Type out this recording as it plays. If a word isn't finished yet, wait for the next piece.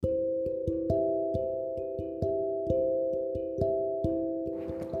Hey,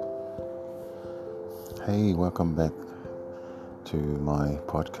 welcome back to my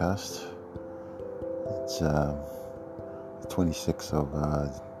podcast. It's 26th of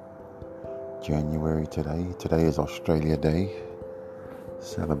January today. Today is Australia Day,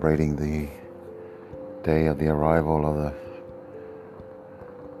 celebrating the day of the arrival of the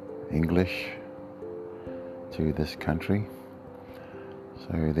English to this country.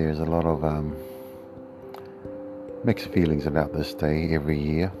 So there's a lot of mixed feelings about this day every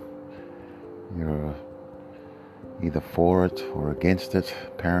year. You're either for it or against it,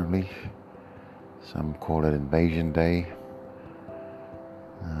 apparently. Some call it Invasion Day.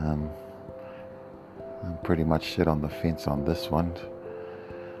 I'm pretty much sit on the fence on this one.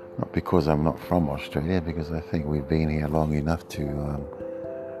 Not because I'm not from Australia, because I think we've been here long enough to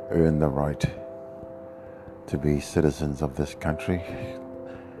earn the right to be citizens of this country.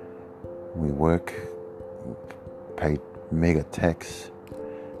 We work, pay mega tax,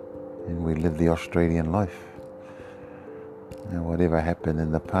 and we live the Australian life. And whatever happened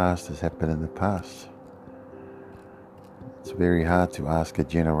in the past has happened in the past. It's very hard to ask a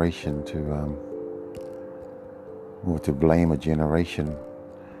generation or to blame a generation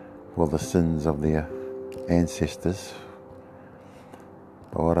for the sins of their ancestors.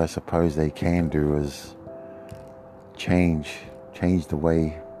 But what I suppose they can do is change the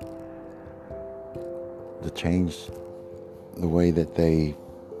way that they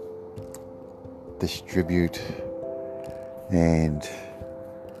distribute and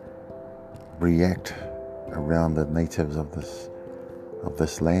react around the natives of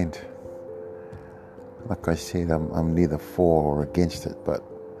this land. Like I said, I'm neither for or against it, but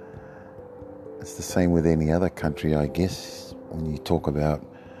it's the same with any other country, I guess, when you talk about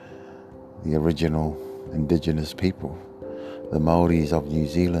the original indigenous people, the Maoris of New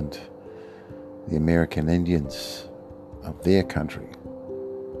Zealand, the American Indians of their country,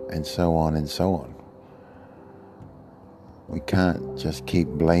 and so on and so on. We can't just keep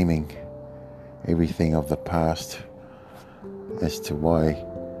blaming everything of the past as to why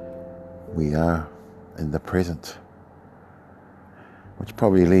we are in the present. Which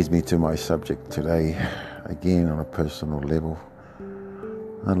probably leads me to my subject today, again on a personal level.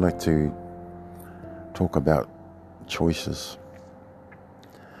 I'd like to talk about choices.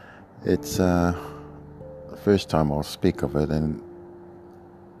 It's the first time I'll speak of it, and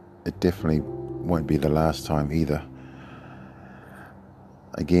it definitely won't be the last time either.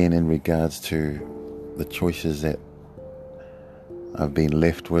 Again, in regards to the choices that I've been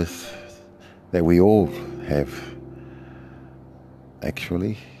left with, that we all have,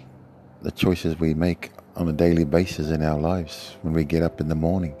 actually, the choices we make on a daily basis in our lives. When we get up in the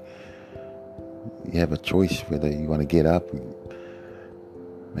morning, you have a choice whether you want to get up,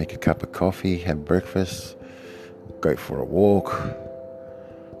 make a cup of coffee, have breakfast, go for a walk,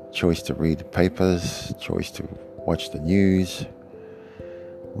 choice to read the papers, choice to watch the news.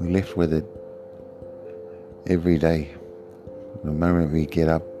 We're left with it every day, the moment we get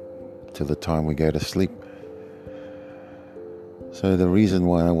up till the time we go to sleep. So the reason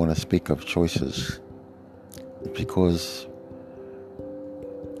why I want to speak of choices is because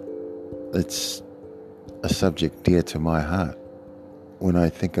it's a subject dear to my heart. When I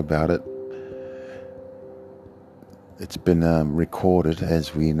think about it, it's been recorded,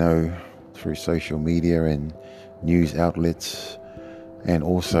 as we know, through social media and news outlets, and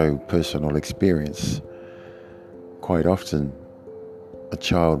also personal experience. Quite often, a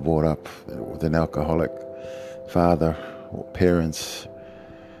child brought up with an alcoholic father or parents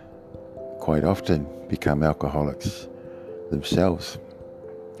quite often become alcoholics themselves.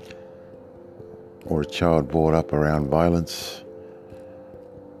 Or a child brought up around violence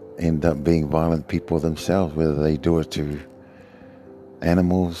end up being violent people themselves, whether they do it to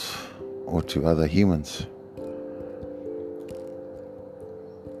animals or to other humans.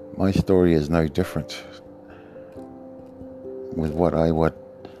 My story is no different with what I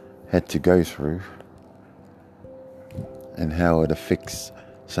had to go through and how it affects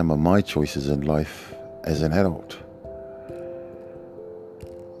some of my choices in life as an adult.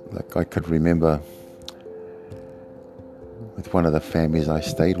 Like, I could remember with one of the families I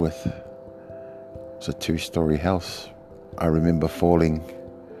stayed with, it was a 2-story house. I remember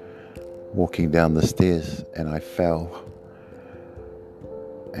walking down the stairs, and I fell.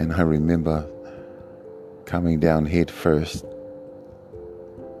 And I remember coming down head first,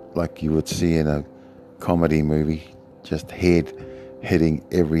 like you would see in a comedy movie, just head hitting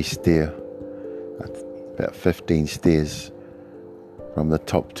every stair, about 15 stairs from the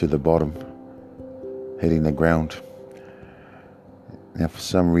top to the bottom, hitting the ground. Now, for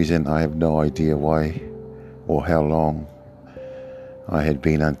some reason, I have no idea why or how long I had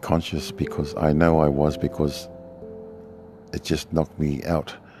been unconscious, because I know I was, because it just knocked me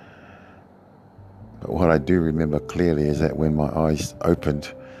out. But what I do remember clearly is that when my eyes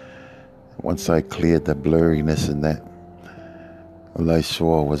opened, once I cleared the blurriness and that, all I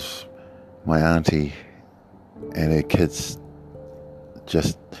saw was my auntie and her kids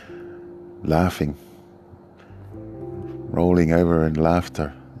just laughing, rolling over in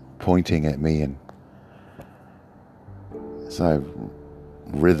laughter, pointing at me, and as I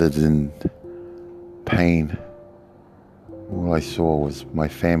writhed in pain, all I saw was my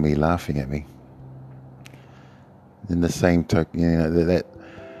family laughing at me. In the same token, that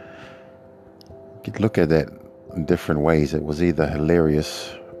you could look at that in different ways. It was either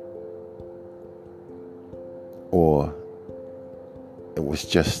hilarious or it was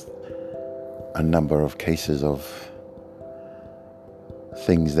just a number of cases of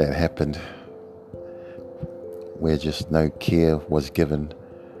things that happened where just no care was given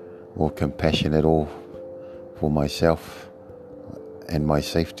or compassion at all for myself and my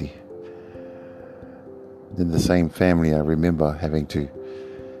safety. In the same family, I remember having to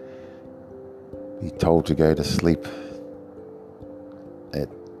be told to go to sleep at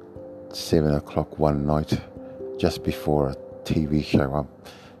 7 o'clock one night, just before a TV show. I'm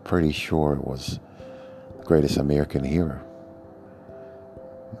pretty sure it was The Greatest American Hero.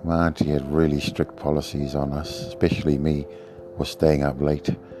 My auntie had really strict policies on us, especially me, for staying up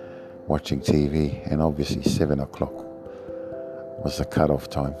late watching TV, and obviously 7 o'clock was the cut-off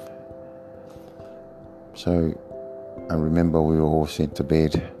time. So I remember we were all sent to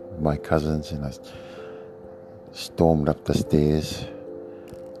bed, my cousins, and I stormed up the stairs,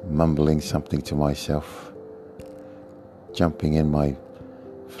 mumbling something to myself, jumping in my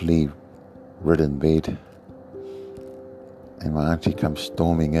flea-ridden bed, and my auntie comes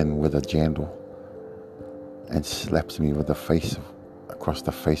storming in with a jandal and slaps me with across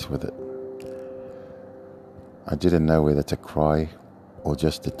the face with it. I didn't know whether to cry or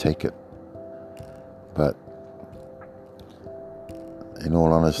just to take it, but in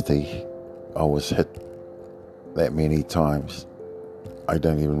all honesty, I was hit that many times. I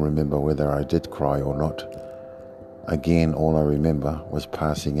don't even remember whether I did cry or not. Again, all I remember was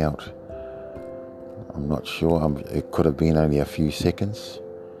passing out. I'm not sure. It could have been only a few seconds,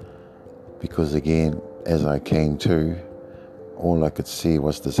 because again, as I came to, all I could see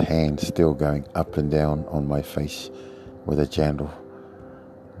was this hand still going up and down on my face with a jandal,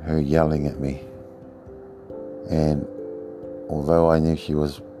 her yelling at me. And although I knew she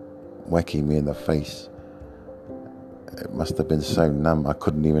was whacking me in the face, it must have been so numb I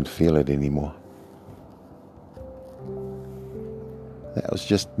couldn't even feel it anymore. That was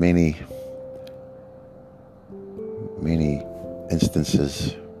just many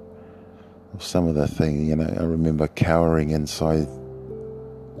instances of some of the things. I remember cowering inside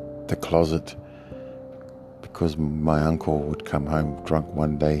the closet because my uncle would come home drunk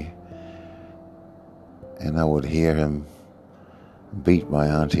one day, and I would hear him beat my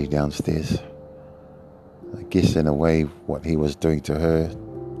auntie downstairs. I guess in a way what he was doing to her,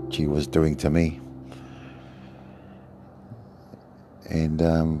 she was doing to me. And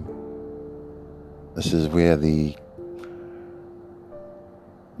this is where the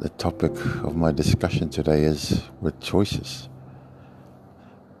topic of my discussion today is, with choices.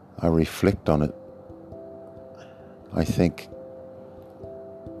 I reflect on it. I think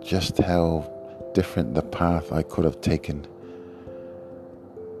just how different the path I could have taken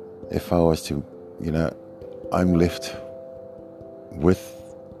if I was to, I'm left with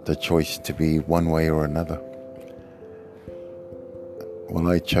the choice to be one way or another. Well,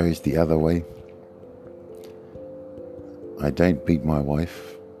 I chose the other way. I don't beat my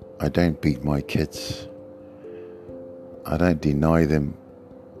wife. I don't beat my kids. I don't deny them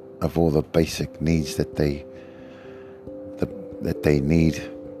of all the basic needs that they need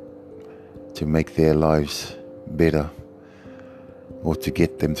to make their lives better, or to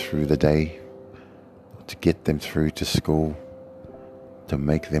get them through the day, or to get them through to school, to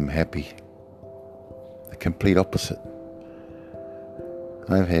make them happy. The complete opposite.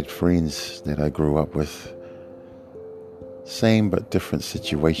 I've had friends that I grew up with, same but different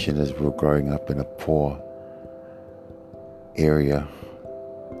situation, as we were growing up in a poor area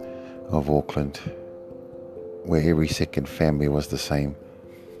of Auckland, where every second family was the same.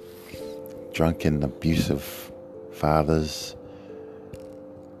 Drunken, abusive fathers,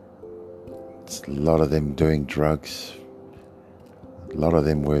 a lot of them doing drugs, a lot of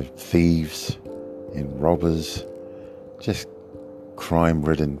them were thieves and robbers, just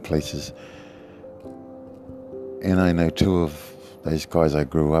crime-ridden places. And I know two of those guys I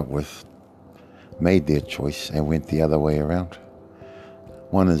grew up with made their choice and went the other way around.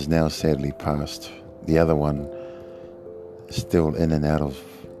 One is now sadly passed. The other one is still in and out of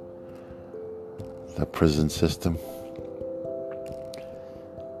the prison system.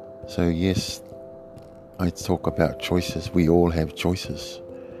 So yes, I talk about choices. We all have choices.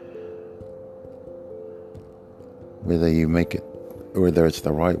 Whether you make it, whether it's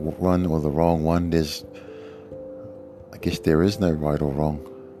the right one or the wrong one, I guess there is no right or wrong.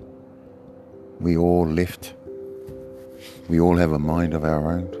 We all have a mind of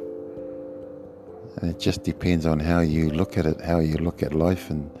our own. And it just depends on how you look at it, how you look at life,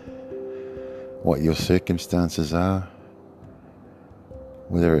 and what your circumstances are.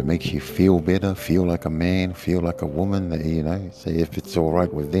 Whether it makes you feel better, feel like a man, feel like a woman, say if it's all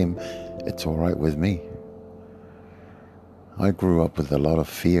right with them, it's all right with me. I grew up with a lot of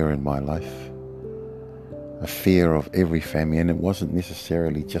fear in my life. A fear of every family, and it wasn't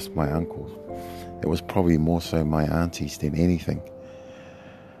necessarily just my uncles. It was probably more so my aunties than anything.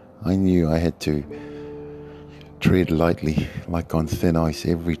 I knew I had to tread lightly, like on thin ice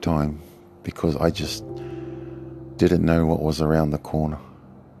every time, because I just didn't know what was around the corner.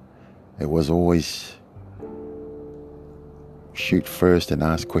 It was always shoot first and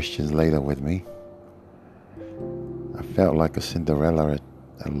ask questions later with me. I felt like a Cinderella at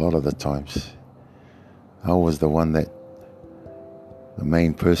a lot of the times. I was the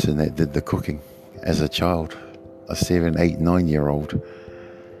main person that did the cooking as a child. A 7, 8, 9-year-old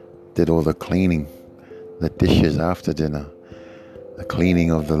did all the cleaning, the dishes after dinner, the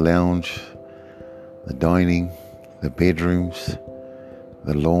cleaning of the lounge, the dining, the bedrooms,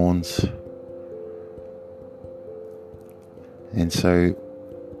 the lawns. And so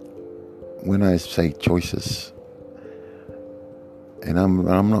when I say choices, and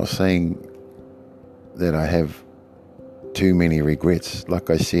I'm not saying that I have too many regrets, like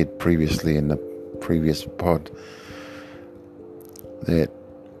I said previously in the previous pod, that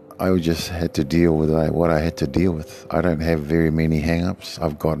I just had to deal with what I had to deal with. I don't have very many hang-ups.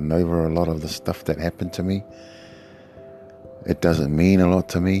 I've gotten over a lot of the stuff that happened to me. It doesn't mean a lot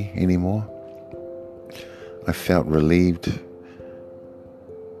to me anymore. I felt relieved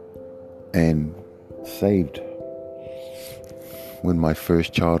and saved when my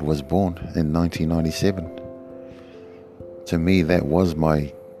first child was born in 1997. To me, that was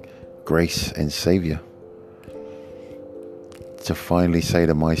my grace and savior. To finally say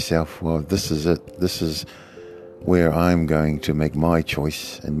to myself, well, this is it. This is where I'm going to make my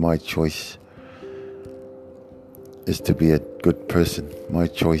choice, and my choice is to be a good person. My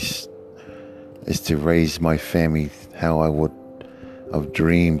choice is to raise my family how I would have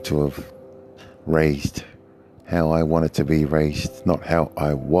dreamed to have raised, how I wanted to be raised, not how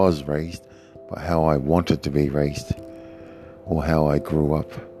I was raised, but how I wanted to be raised, or how I grew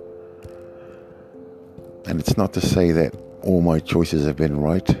up. And it's not to say that all my choices have been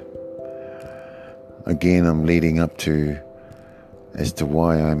right. Again, I'm leading up to as to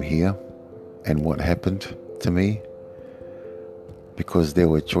why I'm here and what happened to me, because there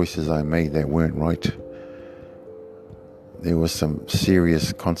were choices I made that weren't right. There was some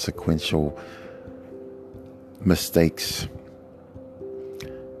serious consequential mistakes.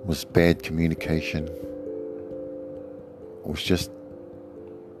 It was bad communication. It was just,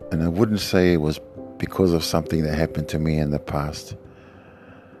 and I wouldn't say it was because of something that happened to me in the past.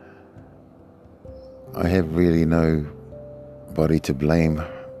 I have really nobody to blame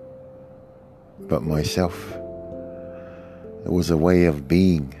but myself. It was a way of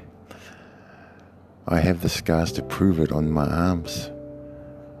being. I have the scars to prove it on my arms.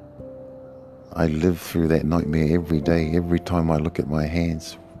 I live through that nightmare every day, every time I look at my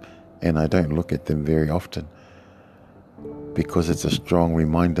hands, and I don't look at them very often because it's a strong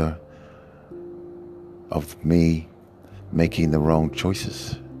reminder of me making the wrong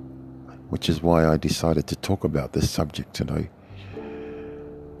choices, which is why I decided to talk about this subject today.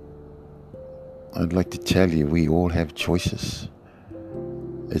 I'd like to tell you, we all have choices.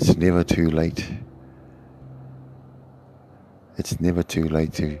 It's never too late. It's never too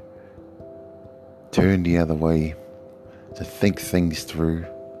late to turn the other way, to think things through,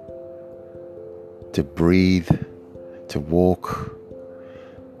 to breathe, to walk,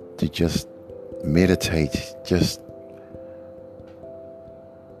 to just meditate, just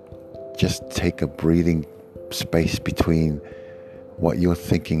take a breathing space between what you're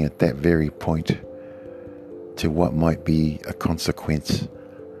thinking at that very point to what might be a consequence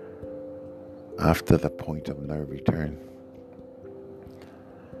after the point of no return.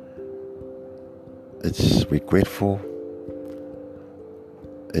 It's regretful.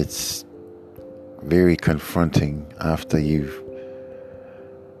 It's very confronting after you've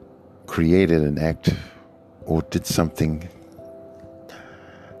created an act or did something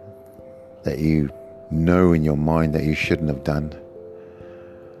that you know in your mind that you shouldn't have done.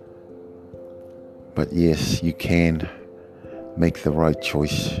 But yes, you can make the right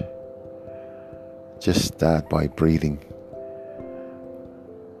choice. Just start by breathing.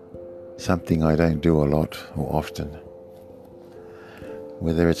 Something I don't do a lot or often.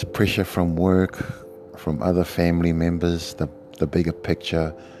 Whether it's pressure from work, from other family members, the bigger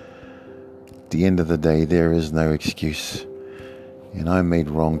picture, at the end of the day, there is no excuse. And I made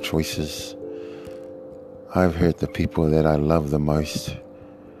wrong choices. I've hurt the people that I love the most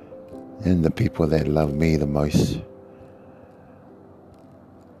and the people that love me the most.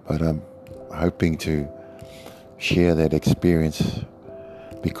 But I'm hoping to share that experience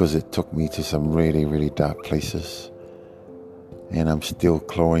because it took me to some really, really dark places. And I'm still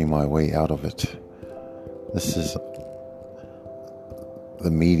clawing my way out of it. This is the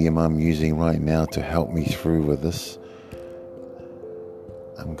medium I'm using right now to help me through with this.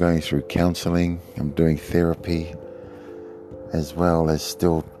 I'm going through counseling, I'm doing therapy, as well as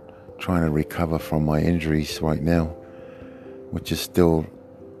still trying to recover from my injuries right now, which is still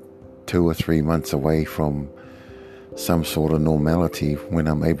 2 or 3 months away from some sort of normality when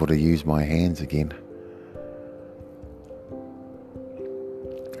I'm able to use my hands again.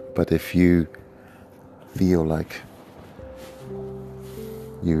 But if you feel like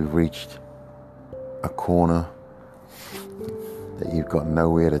you've reached a corner that you've got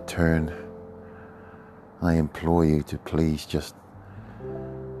nowhere to turn, I implore you to please just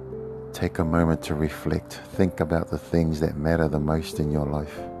take a moment to reflect. Think about the things that matter the most in your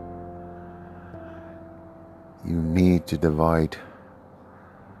life. You need to divide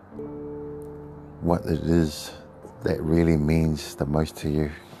what it is that really means the most to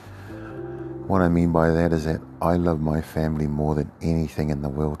you. What I mean by that is that I love my family more than anything in the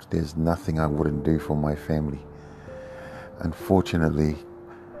world. There's nothing I wouldn't do for my family. Unfortunately,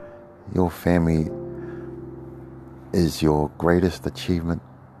 your family is your greatest achievement,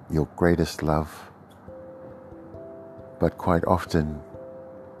 your greatest love. But quite often,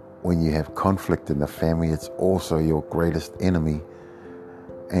 when you have conflict in the family, it's also your greatest enemy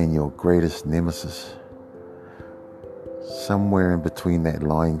and your greatest nemesis. Somewhere in between that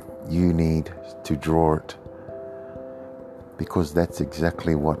line, you need to draw it, because that's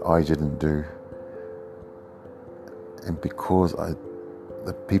exactly what I didn't do. And because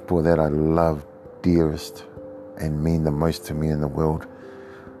the people that I love dearest and mean the most to me in the world,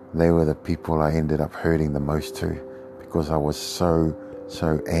 they were the people I ended up hurting the most to, because I was so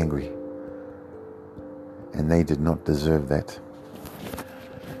angry. And they did not deserve that.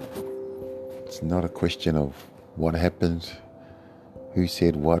 It's not a question of what happened, who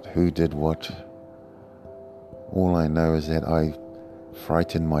said what, who did what. All I know is that I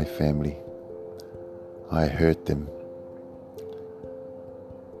frightened my family. I hurt them.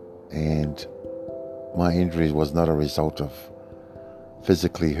 And my injuries was not a result of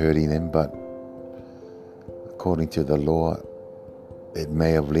physically hurting them, but according to the law, it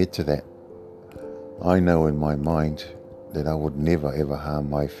may have led to that. I know in my mind that I would never ever harm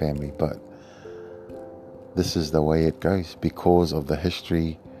my family, but this is the way it goes because of the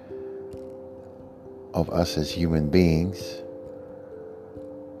history of us as human beings.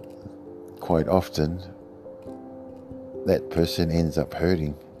 Quite often, that person ends up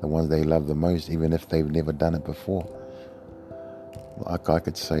hurting the ones they love the most, even if they've never done it before. Like I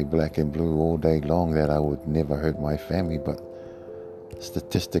could say black and blue all day long that I would never hurt my family, but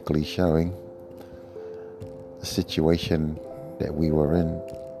statistically showing the situation that we were in,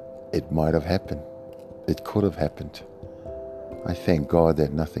 it might have happened. It could have happened. I thank God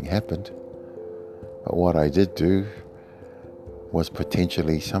that nothing happened. But what I did do was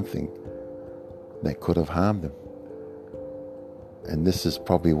potentially something that could have harmed them. And this is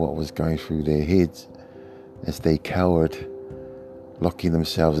probably what was going through their heads as they cowered, locking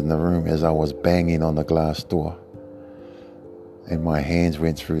themselves in the room as I was banging on the glass door. And my hands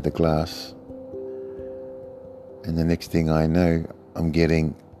went through the glass. And the next thing I know, I'm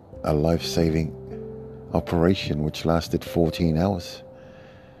getting a life-saving operation which lasted 14 hours.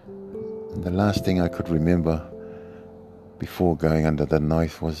 And the last thing I could remember before going under the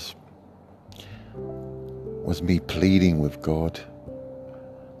knife was me pleading with God,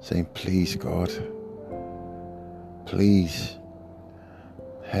 saying, please God, please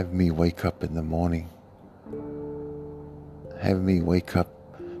have me wake up in the morning. Have me wake up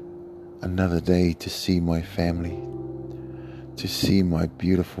another day to see my family, to see my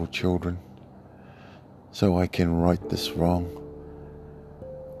beautiful children, so I can right this wrong.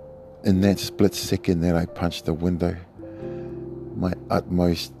 In that split second that I punched the window, my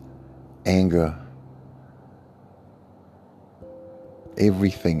utmost anger,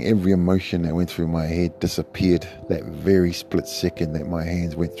 everything, every emotion that went through my head disappeared that very split second that my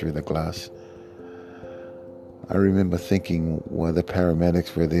hands went through the glass. I remember thinking while the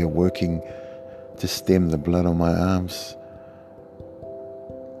paramedics were there working to stem the blood on my arms,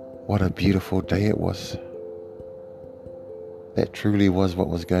 what a beautiful day it was. That truly was what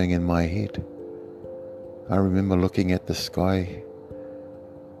was going in my head. I remember looking at the sky,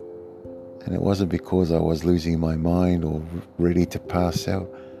 and it wasn't because I was losing my mind or ready to pass out.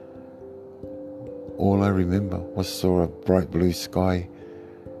 All I remember was saw a bright blue sky,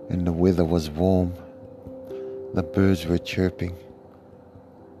 and the weather was warm. The birds were chirping,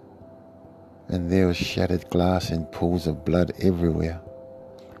 and there was shattered glass and pools of blood everywhere.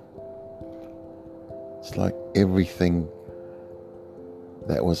 It's like everything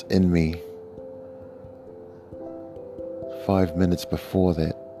that was in me 5 minutes before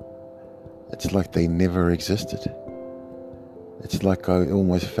that, it's like they never existed. It's like I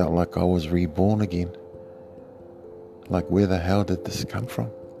almost felt like I was reborn again. Like, where the hell did this come from?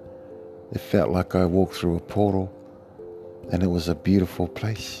 It felt like I walked through a portal, and it was a beautiful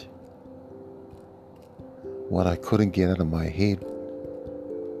place. What I couldn't get out of my head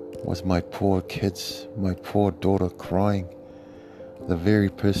was my poor kids, my poor daughter crying. The very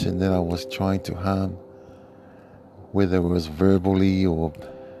person that I was trying to harm, whether it was verbally or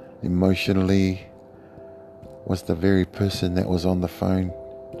emotionally, was the very person that was on the phone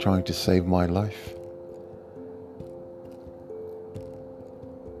trying to save my life.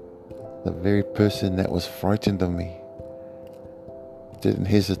 The very person that was frightened of me didn't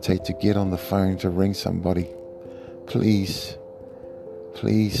hesitate to get on the phone to ring somebody. Please,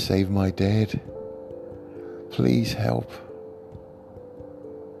 please save my dad. Please help.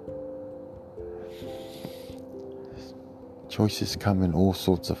 Choices come in all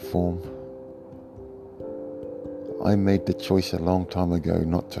sorts of form. I made the choice a long time ago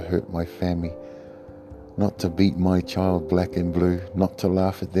not to hurt my family, not to beat my child black and blue, not to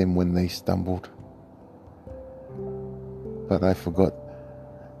laugh at them when they stumbled. But I forgot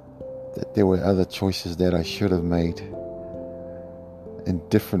that there were other choices that I should have made. In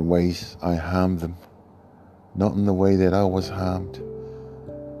different ways I harmed them, not in the way that I was harmed,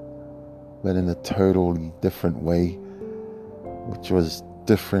 but in a totally different way, which was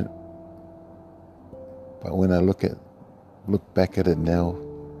different. But when I look back at it now,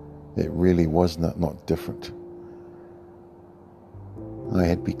 it really was not different. I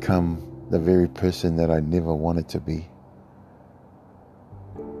had become the very person that I never wanted to be.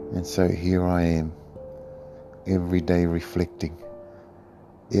 And so here I am, every day reflecting,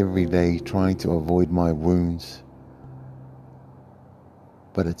 every day trying to avoid my wounds.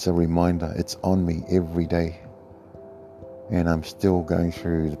 But it's a reminder, it's on me every day. And I'm still going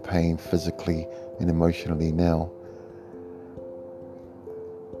through the pain physically and emotionally now.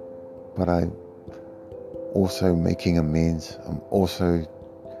 But I'm also making amends. I'm also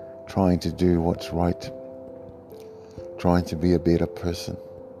trying to do what's right, trying to be a better person,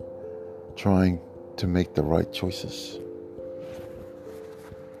 trying to make the right choices.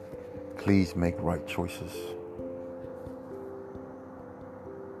 Please make right choices.